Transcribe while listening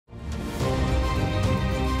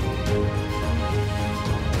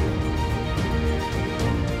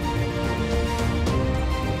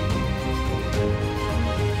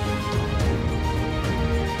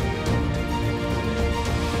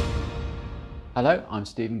Hello, I'm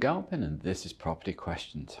Stephen Galpin and this is Property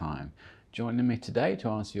Question Time. Joining me today to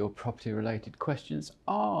answer your property related questions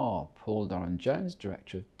are Paul Doran Jones,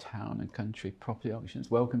 Director of Town and Country Property Auctions.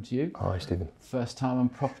 Welcome to you. Hi Stephen. First time on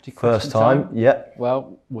Property Question First time, yeah.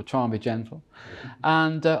 Well, we'll try and be gentle.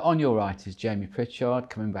 And on your right is Jamie Pritchard,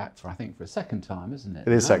 coming back for a second time, isn't it?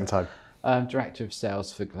 It is second time. Director of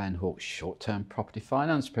Sales for Glenhawk short-term property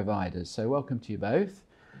finance providers. So welcome to you both.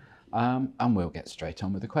 And we'll get straight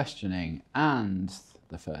on with the questioning. And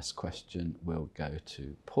the first question will go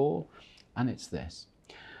to Paul, and it's this.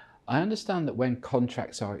 I understand that when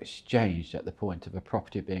contracts are exchanged at the point of a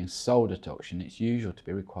property being sold at auction, it's usual to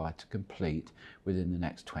be required to complete within the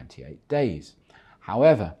next 28 days.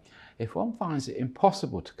 However, if one finds it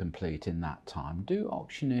impossible to complete in that time, do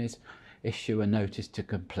auctioneers issue a notice to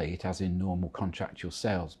complete as in normal contractual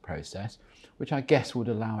sales process, which I guess would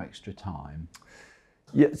allow extra time?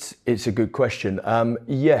 Yes, it's a good question.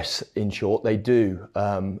 Yes, in short, they do.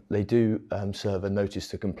 They do serve a notice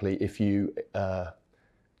to complete if you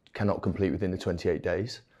cannot complete within the 28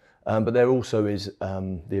 days. But there also is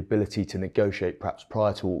the ability to negotiate perhaps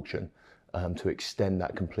prior to auction to extend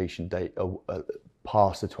that completion date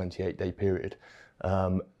past the 28-day period,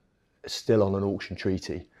 still on an auction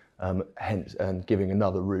treaty. Hence, and giving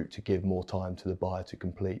another route to give more time to the buyer to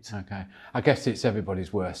complete. Okay, I guess it's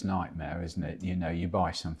everybody's worst nightmare, isn't it? You know, you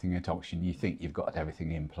buy something at auction, you think you've got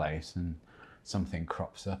everything in place, and something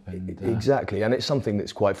crops up. And exactly, and it's something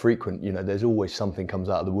that's quite frequent. You know, there's always something comes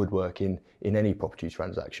out of the woodwork in any property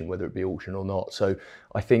transaction, whether it be auction or not. So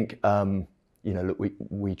I think you know, look,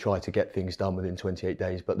 we try to get things done within 28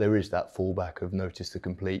 days, but there is that fallback of notice to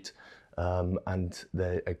complete. And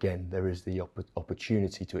there is the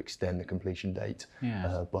opportunity to extend the completion date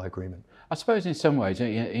by agreement. I suppose in some ways,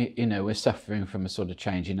 you know, we're suffering from a sort of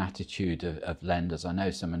change in attitude of lenders. I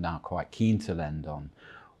know some are now quite keen to lend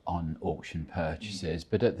on auction purchases,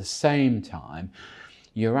 but at the same time,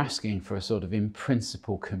 you're asking for a sort of in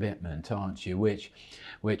principle commitment, aren't you? Which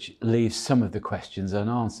leaves some of the questions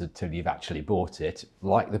unanswered till you've actually bought it,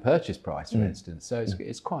 like the purchase price, for instance. So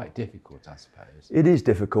it's quite difficult, I suppose. It is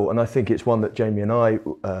difficult, and I think it's one that Jamie and I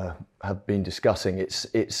have been discussing.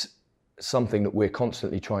 It's something that we're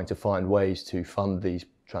constantly trying to find ways to fund these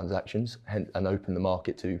transactions and open the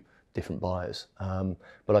market to different buyers.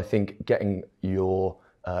 But I think getting your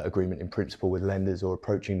agreement in principle with lenders or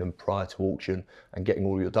approaching them prior to auction and getting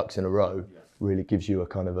all your ducks in a row really gives you a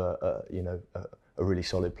kind of a really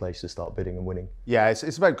solid place to start bidding and winning. Yeah,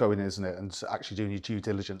 it's about going, isn't it? And actually doing your due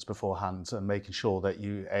diligence beforehand and making sure that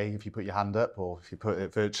you, if you put your hand up or if you put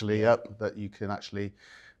it virtually up, that you can actually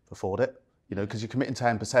afford it. You know, because you're committing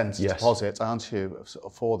 10% deposit, aren't you,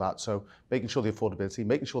 for that? So making sure the affordability,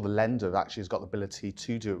 making sure the lender actually has got the ability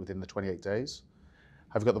to do it within the 28 days.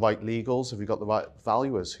 Have you got the right legals? Have you got the right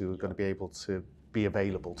valuers who are going to be able to be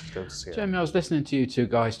available to go to see it? Jamie, I was listening to you two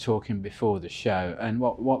guys talking before the show, and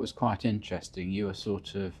what was quite interesting, you were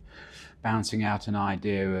sort of bouncing out an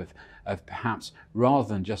idea of perhaps rather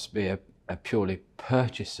than just be a purely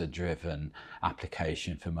purchaser-driven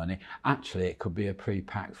application for money, actually it could be a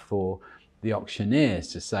pre-pack for the auctioneers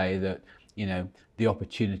to say that, you know, the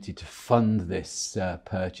opportunity to fund this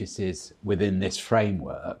purchase is within this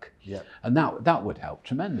framework. Yeah. And that would help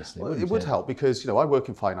tremendously. Well, it would help because, you know, I work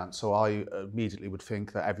in finance, so I immediately would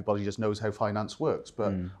think that everybody just knows how finance works.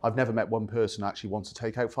 But I've never met one person who actually wants to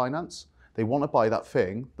take out finance. They want to buy that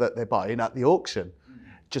thing that they're buying at the auction.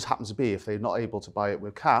 It just happens to be if they're not able to buy it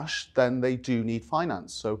with cash, then they do need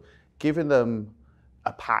finance. So giving them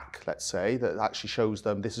a pack, let's say, that actually shows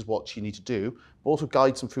them this is what you need to do, but also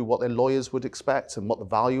guides them through what their lawyers would expect and what the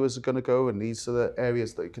valuers are going to go, and these are the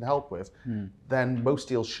areas that it can help with, then most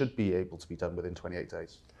deals should be able to be done within 28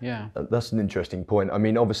 days. Yeah. That's an interesting point. I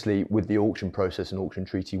mean, obviously, with the auction process and auction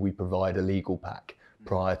treaty, we provide a legal pack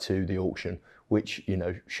prior to the auction, which, you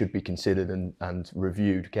know, should be considered and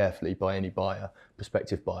reviewed carefully by any buyer,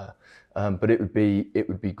 prospective buyer. But it would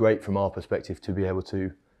be great from our perspective to be able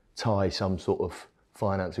to tie some sort of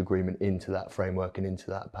finance agreement into that framework and into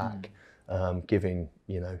that pack, giving,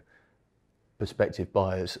 you know, prospective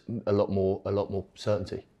buyers a lot more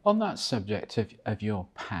certainty. On that subject of your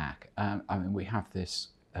pack, I mean, we have this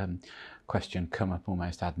question come up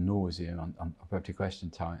almost ad nauseum on Property Question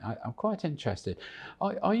Time. I'm quite interested.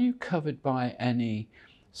 Are you covered by any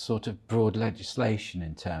sort of broad legislation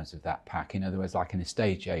in terms of that pack? In other words, like an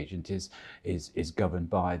estate agent is governed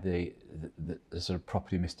by the sort of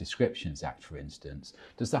Property Misdescriptions Act, for instance.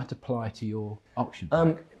 Does that apply to your auction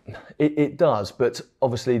pack? It does, but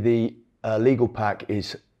obviously the legal pack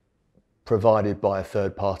is provided by a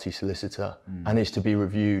third-party solicitor and is to be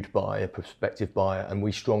reviewed by a prospective buyer, and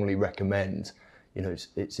we strongly recommend you know,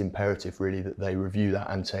 it's imperative really that they review that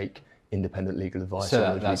and take independent legal advice.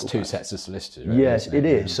 So that's two sets of solicitors, really, yes, it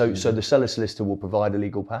is. So the seller solicitor will provide a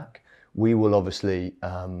legal pack. We will obviously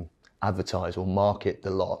advertise or market the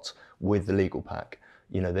lot with the legal pack.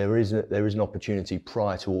 You know, there is an opportunity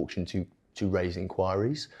prior to auction to raise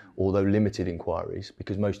inquiries, although limited inquiries,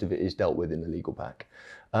 because most of it is dealt with in the legal pack.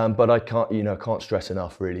 But I can't stress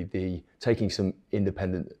enough really the taking some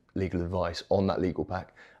independent legal advice on that legal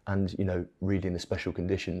pack, and reading the special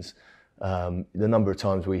conditions. The number of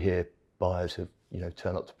times we hear buyers have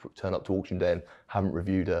turn up to auction day and haven't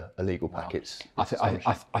reviewed a legal pack.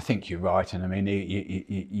 I think you're right, and I mean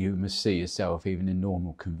you must see yourself even in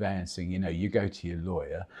normal conveyancing. You go to your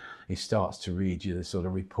lawyer, he starts to read you the sort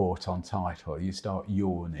of report on title. You start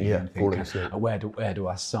yawning and thinking, where do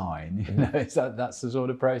I sign? That's the sort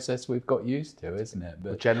of process we've got used to, isn't it?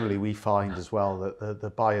 But generally, we find as well that the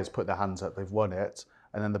buyers put their hands up, they've won it,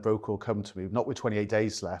 and then the broker will come to me not with 28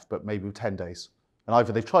 days left, but maybe with 10 days. And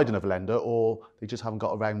either they've tried another lender or they just haven't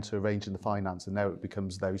got around to arranging the finance, and now it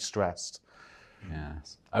becomes very stressed.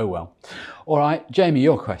 Yes. Oh well. All right, Jamie,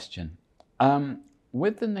 your question.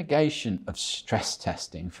 With the negation of stress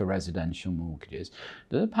testing for residential mortgages,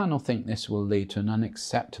 does the panel think this will lead to an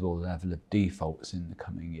unacceptable level of defaults in the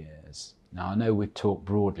coming years? Now, I know we've talked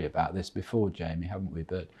broadly about this before, Jamie, haven't we?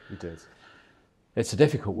 But we did. It's a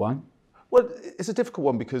difficult one. Well, it's a difficult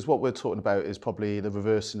one because what we're talking about is probably the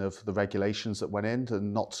reversing of the regulations that went in,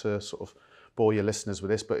 and not to sort of bore your listeners with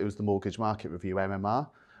this, but it was the Mortgage Market Review, MMR,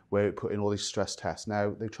 where it put in all these stress tests.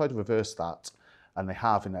 Now, they've tried to reverse that, and they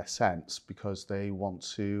have in a sense, because they want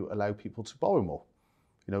to allow people to borrow more.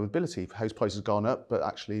 Ability, house prices have gone up, but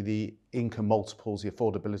actually the income multiples, the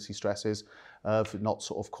affordability stresses have not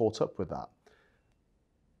sort of caught up with that.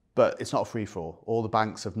 But it's not a free-for-all. All the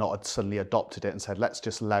banks have not suddenly adopted it and said, let's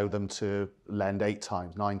just allow them to lend 8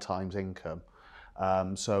 times, 9 times income.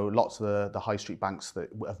 So lots of the high street banks that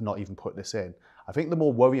have not even put this in. I think the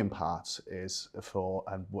more worrying part is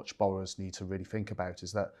and which borrowers need to really think about,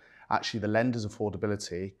 is that actually the lender's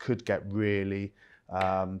affordability could get really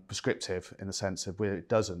prescriptive in the sense of where it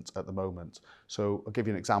doesn't at the moment. So I'll give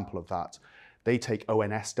you an example of that. They take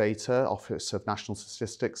ONS data, Office of National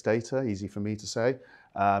Statistics data, easy for me to say,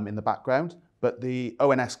 in the background, but the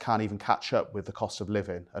ONS can't even catch up with the cost of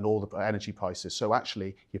living and all the energy prices. So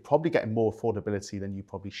actually, you're probably getting more affordability than you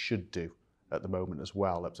probably should do at the moment as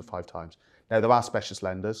well, up to 5 times. Now, there are specialist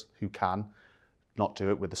lenders who can not do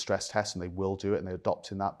it with the stress test, and they will do it, and they're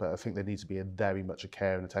adopting that, but I think there needs to be very much a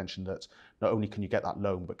care and attention that not only can you get that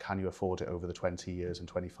loan, but can you afford it over the 20 years and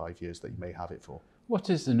 25 years that you may have it for. What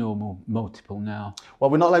is the normal multiple now? Well,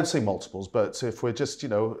 we're not allowed to say multiples, but if we're just,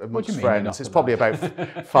 amongst friends, it's probably about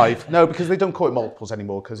 5. No, because they don't call it multiples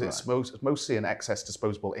anymore, because it's mostly an excess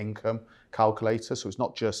disposable income calculator. So it's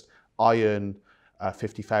not just I earn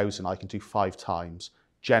 50,000, I can do 5 times.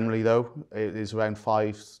 Generally, though, it is around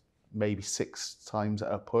 5, maybe 6 times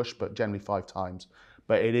at a push, but generally 5 times.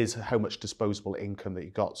 But it is how much disposable income that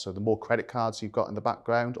you've got. So the more credit cards you've got in the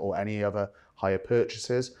background or any other higher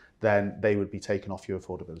purchases, then they would be taken off your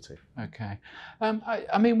affordability. Okay.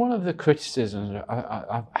 I mean, one of the criticisms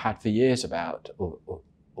I've had for years about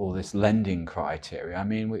all this lending criteria, I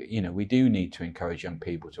mean, we do need to encourage young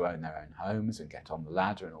people to own their own homes and get on the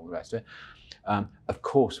ladder and all the rest of it. Of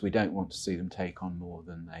course, we don't want to see them take on more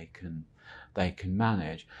than they can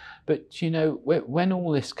manage. But, when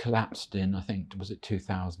all this collapsed in, I think, was it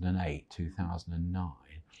 2008, 2009,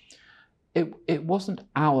 it wasn't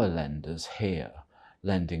our lenders here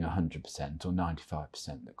lending 100% or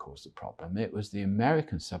 95% that caused the problem. It was the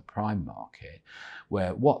American subprime market,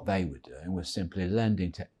 where what they were doing was simply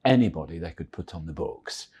lending to anybody they could put on the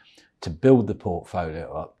books to build the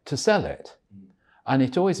portfolio up to sell it. And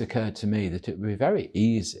it always occurred to me that it would be very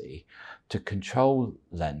easy to control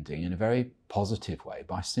lending in a very positive way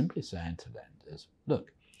by simply saying to lenders,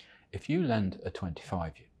 look, if you lend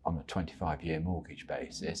on a 25-year mortgage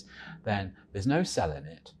basis, then there's no selling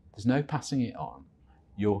it, there's no passing it on.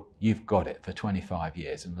 You've got it for 25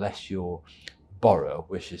 years unless your borrower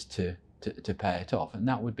wishes to pay it off. And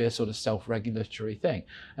that would be a sort of self-regulatory thing.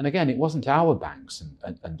 And again, it wasn't our banks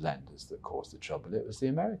and lenders that caused the trouble, it was the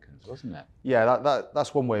Americans, wasn't it? Yeah,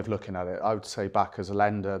 that's one way of looking at it. I would say back as a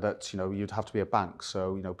lender that, you'd have to be a bank.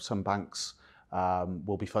 So, some banks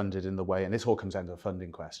will be funded in the way, and this all comes down to a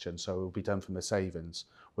funding question, so it will be done from the savings.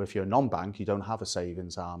 Where if you're a non-bank, you don't have a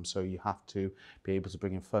savings arm, so you have to be able to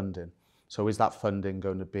bring in funding. So is that funding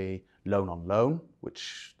going to be loan on loan,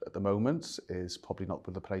 which at the moment is probably not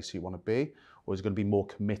the place you want to be, or is it going to be more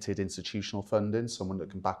committed institutional funding, someone that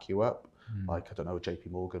can back you up? like, I don't know,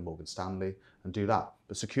 JP Morgan, Morgan Stanley, and do that.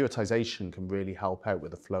 But securitization can really help out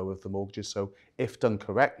with the flow of the mortgages. So if done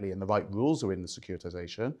correctly and the right rules are in the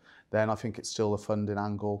securitization, then I think it's still a funding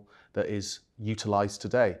angle that is utilized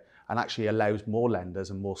today and actually allows more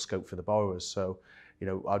lenders and more scope for the borrowers. So, you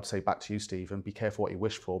know, I'd say back to you, Stephen, be careful what you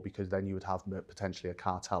wish for, because then you would have potentially a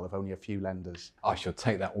cartel of only a few lenders. I shall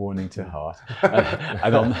take that warning to heart.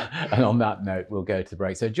 and on that note, we'll go to the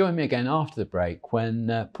break. So join me again after the break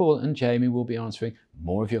when Paul and Jamie will be answering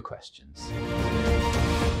more of your questions.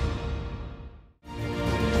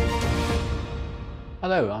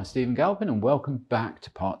 Hello, I'm Stephen Galpin and welcome back to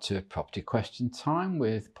part 2 of Property Question Time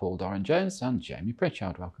with Paul Doran Jones and Jamie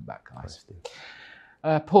Pritchard. Welcome back, guys.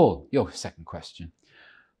 Paul, your second question.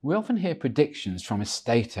 We often hear predictions from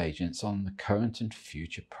estate agents on the current and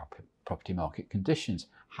future property market conditions.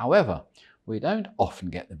 However, we don't often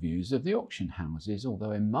get the views of the auction houses,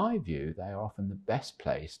 although in my view, they are often the best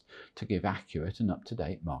placed to give accurate and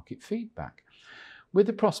up-to-date market feedback. With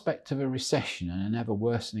the prospect of a recession and an ever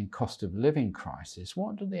worsening cost of living crisis,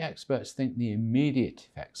 what do the experts think the immediate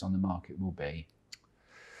effects on the market will be?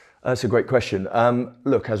 That's a great question.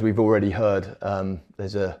 Look, as we've already heard,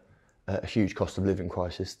 there's a huge cost of living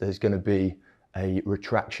crisis. There's going to be a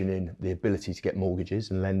retraction in the ability to get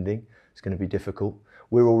mortgages and lending. It's going to be difficult.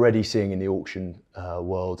 We're already seeing in the auction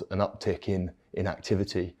world an uptick in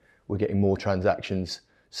activity. We're getting more transactions.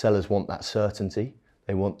 Sellers want that certainty.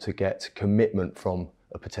 They want to get commitment from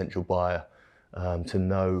a potential buyer to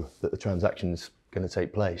know that the transaction's going to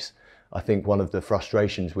take place. I think one of the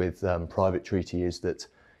frustrations with private treaty is that,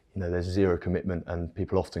 you know, there's zero commitment and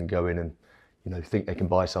people often go in and, you know, think they can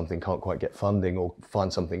buy something, can't quite get funding or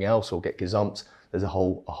find something else or get gazumped. There's a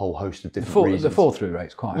whole host of different reasons. The fall through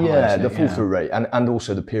rate's quite high. Yeah, the fall through rate and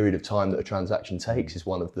also the period of time that a transaction takes is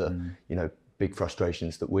one of the, you know, big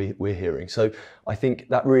frustrations that we're hearing. So I think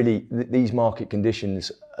that really these market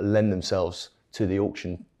conditions lend themselves to the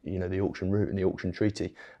auction, you know, the auction route and the auction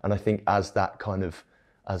treaty. And I think as that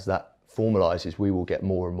formalises, we will get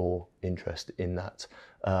more and more interest in that.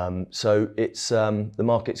 So it's the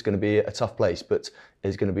market's going to be a tough place, but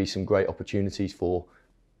there's going to be some great opportunities for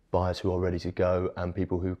buyers who are ready to go and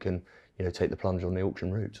people who can, you know, take the plunge on the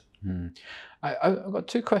auction route. I've got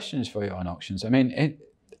 2 questions for you on auctions. I mean,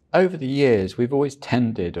 over the years, we've always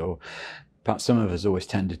tended, or perhaps some of us always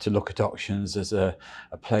tended, to look at auctions as a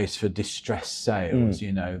place for distressed sales,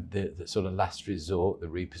 you know, the sort of last resort, the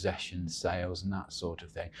repossession sales and that sort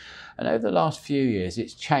of thing. And over the last few years,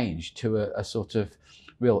 it's changed to a sort of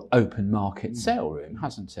real open market sale room,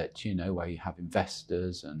 hasn't it? You know, where you have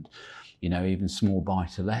investors and, you know, even small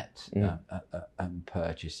buy-to-let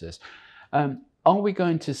purchasers. Are we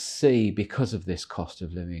going to see, because of this cost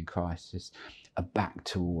of living crisis, a back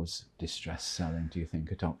towards distressed selling, do you think,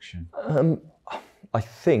 at auction? I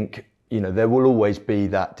think, you know, there will always be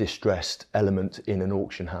that distressed element in an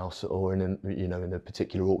auction house or in a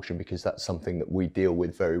particular auction, because that's something that we deal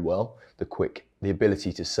with very well. The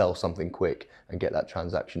ability to sell something quick and get that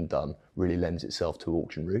transaction done really lends itself to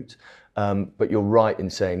auction route. But you're right in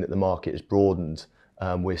saying that the market has broadened.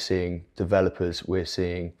 We're seeing developers, we're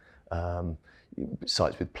seeing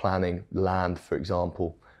sites with planning, land, for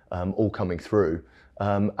example, all coming through,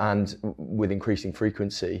 and with increasing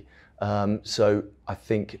frequency. So I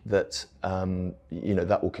think that you know,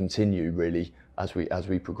 that will continue really as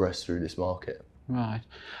we progress through this market. Right.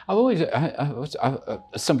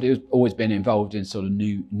 Somebody who's always been involved in sort of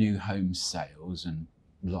new home sales and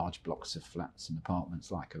large blocks of flats and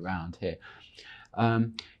apartments like around here.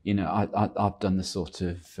 You know, I've done the sort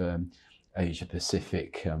of Asia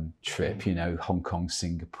Pacific trip, you know, Hong Kong,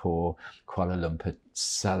 Singapore, Kuala Lumpur,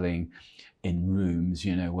 selling in rooms,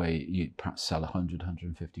 you know, where you perhaps sell 100,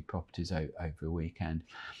 150 properties over a weekend.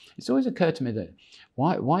 It's always occurred to me that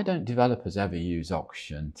why don't developers ever use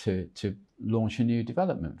auction to launch a new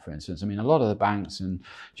development, for instance? I mean, a lot of the banks, and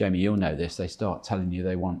Jamie, you'll know this, they start telling you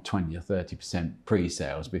they want 20 or 30%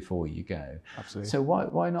 pre-sales before you go. Absolutely. So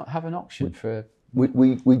why not have an auction for...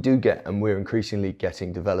 We do get, and we're increasingly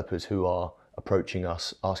getting developers who are approaching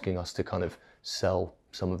us, asking us to kind of sell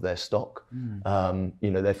some of their stock. You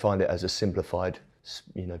know, they find it as a simplified,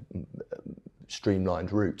 you know,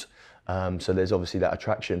 streamlined route. So there's obviously that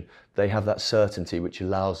attraction. They have that certainty which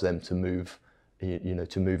allows them to move, you know,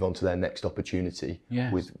 to move on to their next opportunity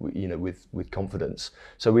with confidence.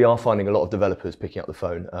 So we are finding a lot of developers picking up the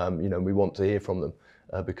phone. You know, we want to hear from them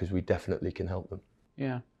because we definitely can help them.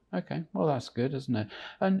 Yeah. Okay, well that's good, isn't it?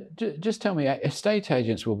 And just tell me, estate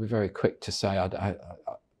agents will be very quick to say,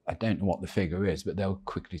 I I don't know what the figure is, but they'll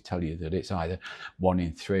quickly tell you that it's either 1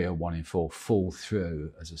 in 3 or 1 in 4 fall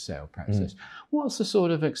through as a sale process. What's the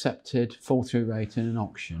sort of accepted fall through rate in an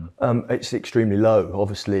auction? It's extremely low.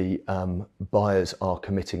 Obviously, buyers are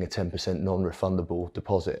committing a 10% non-refundable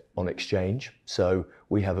deposit on exchange. So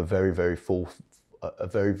we have a very, very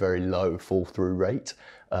low fall through rate.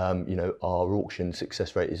 Our auction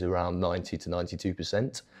success rate is around 90 to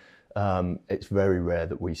 92%. It's very rare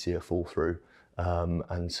that we see a fall through.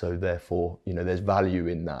 And so therefore, there's value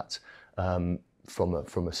in that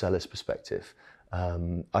from a seller's perspective.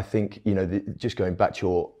 I think, just going back to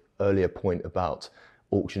your earlier point about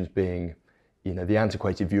auctions being, the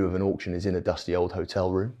antiquated view of an auction is in a dusty old hotel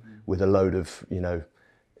room with a load of,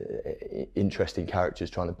 interesting characters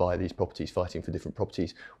trying to buy these properties, fighting for different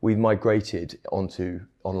properties. We've migrated onto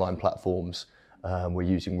online platforms. We're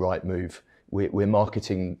using Rightmove. We're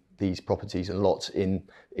marketing these properties and lots in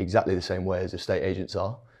exactly the same way as estate agents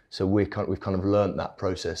are. So we've kind of learnt that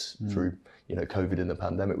process through, COVID and the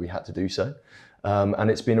pandemic. We had to do so, and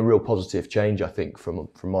it's been a real positive change, I think, from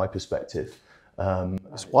my perspective.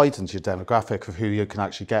 It's widened your demographic of who you can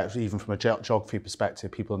actually get, even from a geography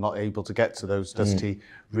perspective. People are not able to get to those dusty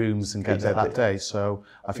rooms and get there that day. So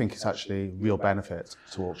I think it's actually a real benefit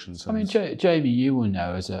to auctions. I mean, Jamie, you will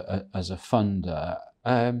know as a funder,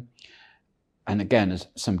 and again, as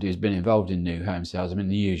somebody who's been involved in new home sales, I mean,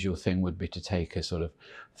 the usual thing would be to take a sort of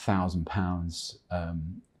 £1,000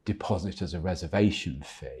 deposit as a reservation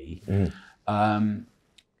fee.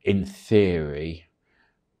 In theory,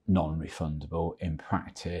 non-refundable. In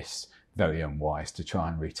practice, very unwise to try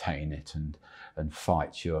and retain it and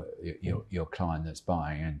fight your client that's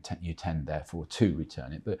buying, and you tend therefore to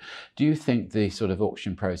return it. But do you think the sort of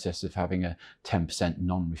auction process of having a 10%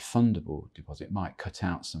 non-refundable deposit might cut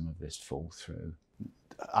out some of this fall through?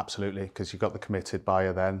 Absolutely, because you've got the committed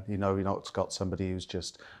buyer then, you've not got somebody who's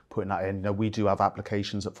just putting that in. We do have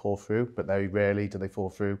applications that fall through, but very rarely do they fall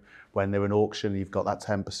through when they're in auction. You've got that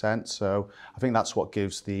 10%. So I think that's what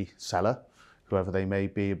gives the seller, whoever they may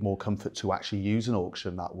be, more comfort to actually use an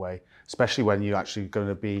auction that way, especially when you're actually going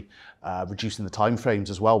to be reducing the time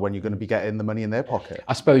frames as well, when you're going to be getting the money in their pocket.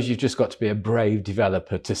 I suppose you've just got to be a brave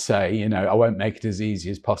developer to say, I won't make it as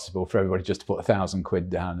easy as possible for everybody just to put £1,000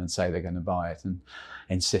 down and say they're going to buy it and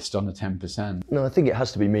insist on the 10%. No, I think it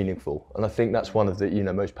has to be meaningful. And I think that's one of the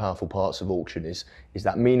most powerful parts of auction is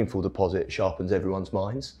that meaningful deposit sharpens everyone's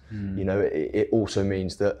minds. It also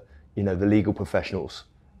means that, the legal professionals,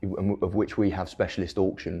 of which we have specialist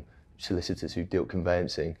auction solicitors who deal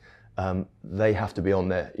conveyancing, they have to be on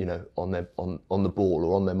their, on the ball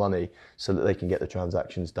or on their money so that they can get the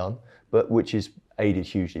transactions done, but which is aided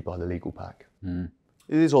hugely by the legal pack.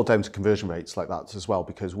 It is all down to conversion rates like that as well,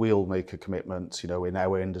 because we'll make a commitment, in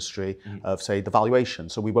our industry of, say, the valuation.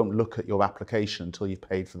 So we won't look at your application until you've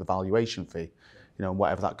paid for the valuation fee,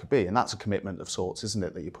 whatever that could be. And that's a commitment of sorts, isn't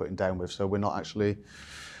it, that you're putting down with. So we're not actually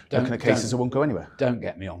looking at cases that won't go anywhere. Don't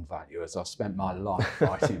get me on valuers. I've spent my life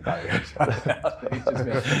fighting valuers.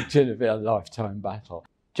 It should have been a lifetime battle.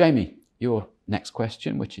 Jamie, your next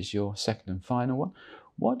question, which is your second and final one.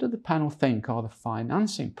 What do the panel think are the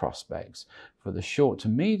financing prospects for the short to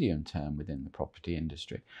medium term within the property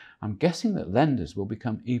industry? I'm guessing that lenders will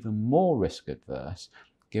become even more risk adverse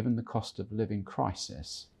given the cost of living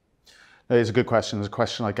crisis. It's a good question. It's a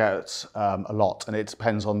question I get a lot, and it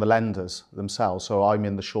depends on the lenders themselves. So I'm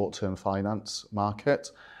in the short-term finance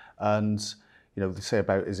market, and they say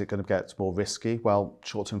about, is it going to get more risky? Well,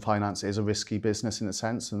 short-term finance is a risky business in a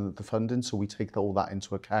sense, and the funding, so we take all that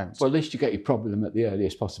into account. Well, at least you get your problem at the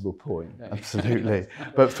earliest possible point. Absolutely.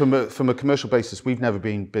 But from a commercial basis, we've never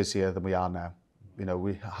been busier than we are now.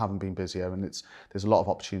 We haven't been busier, and there's a lot of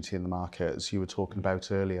opportunity in the market, as you were talking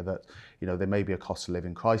about earlier, that there may be a cost of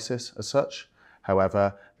living crisis as such.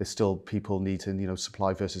 However, there's still people needing,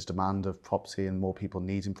 supply versus demand of property, and more people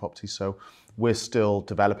needing property. So we're still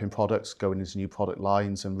developing products, going into new product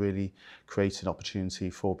lines, and really creating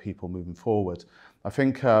opportunity for people moving forward. I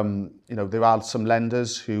think there are some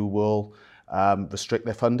lenders who will restrict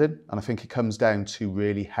their funding, and I think it comes down to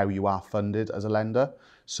really how you are funded as a lender.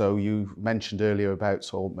 So you mentioned earlier about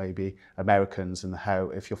maybe Americans, and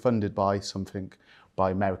how if you're funded by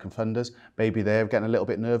American funders, maybe they're getting a little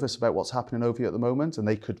bit nervous about what's happening over here at the moment, and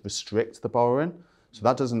they could restrict the borrowing. So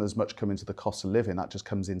that doesn't as much come into the cost of living, that just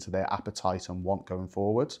comes into their appetite and want going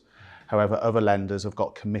forward. However, other lenders have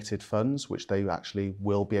got committed funds, which they actually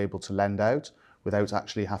will be able to lend out without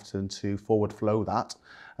actually having to forward flow that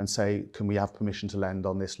and say, can we have permission to lend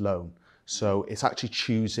on this loan? So it's actually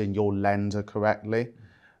choosing your lender correctly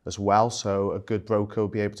as well. So a good broker will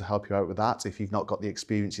be able to help you out with that if you've not got the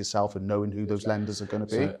experience yourself and knowing who those lenders are going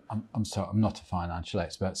to be. So I'm sorry, I'm not a financial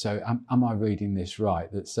expert. So am I reading this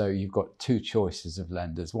right? That so you've got two choices of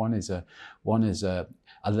lenders. One is a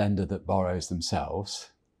lender that borrows themselves,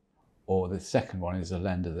 or the second one is a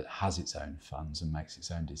lender that has its own funds and makes its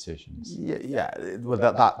own decisions. Yeah. Well,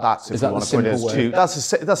 that's if Is you that want the to put it as simple way?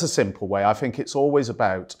 two. That's a simple way. I think it's always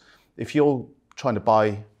about, if you're trying to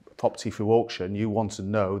buy property through auction, you want to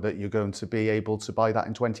know that you're going to be able to buy that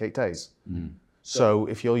in 28 days. So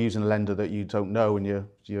if you're using a lender that you don't know and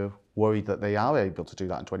you're worried that they are able to do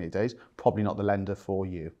that in 28 days, probably not the lender for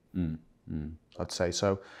you. I'd say.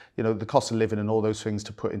 So, you know, the cost of living and all those things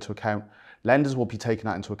to put into account, lenders will be taking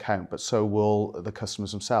that into account, but so will the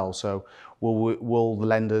customers themselves. So will the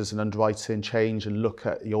lenders and underwriting change and look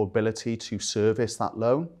at your ability to service that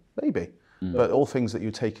loan? Maybe. But all things that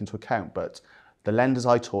you take into account. But the lenders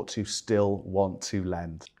I talk to still want to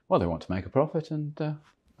lend. Well, they want to make a profit, and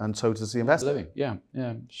so does the investor. living. Yeah,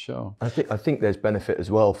 sure. I think there's benefit as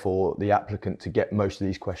well for the applicant to get most of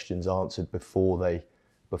these questions answered before they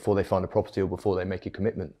find a property or before they make a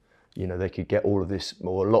commitment. You know, they could get all of this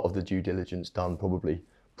or a lot of the due diligence done probably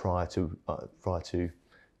prior to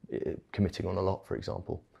committing on a lot, for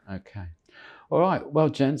example. Okay. All right. Well,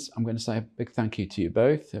 gents, I'm going to say a big thank you to you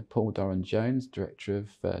both. Paul Doran Jones, Director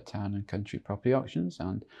of Town and Country Property Auctions,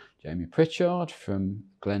 and Jamie Pritchard from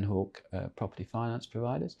Glenhawk Property Finance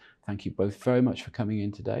Providers. Thank you both very much for coming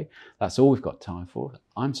in today. That's all we've got time for.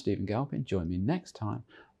 I'm Stephen Galpin. Join me next time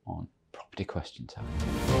on Property Question Time.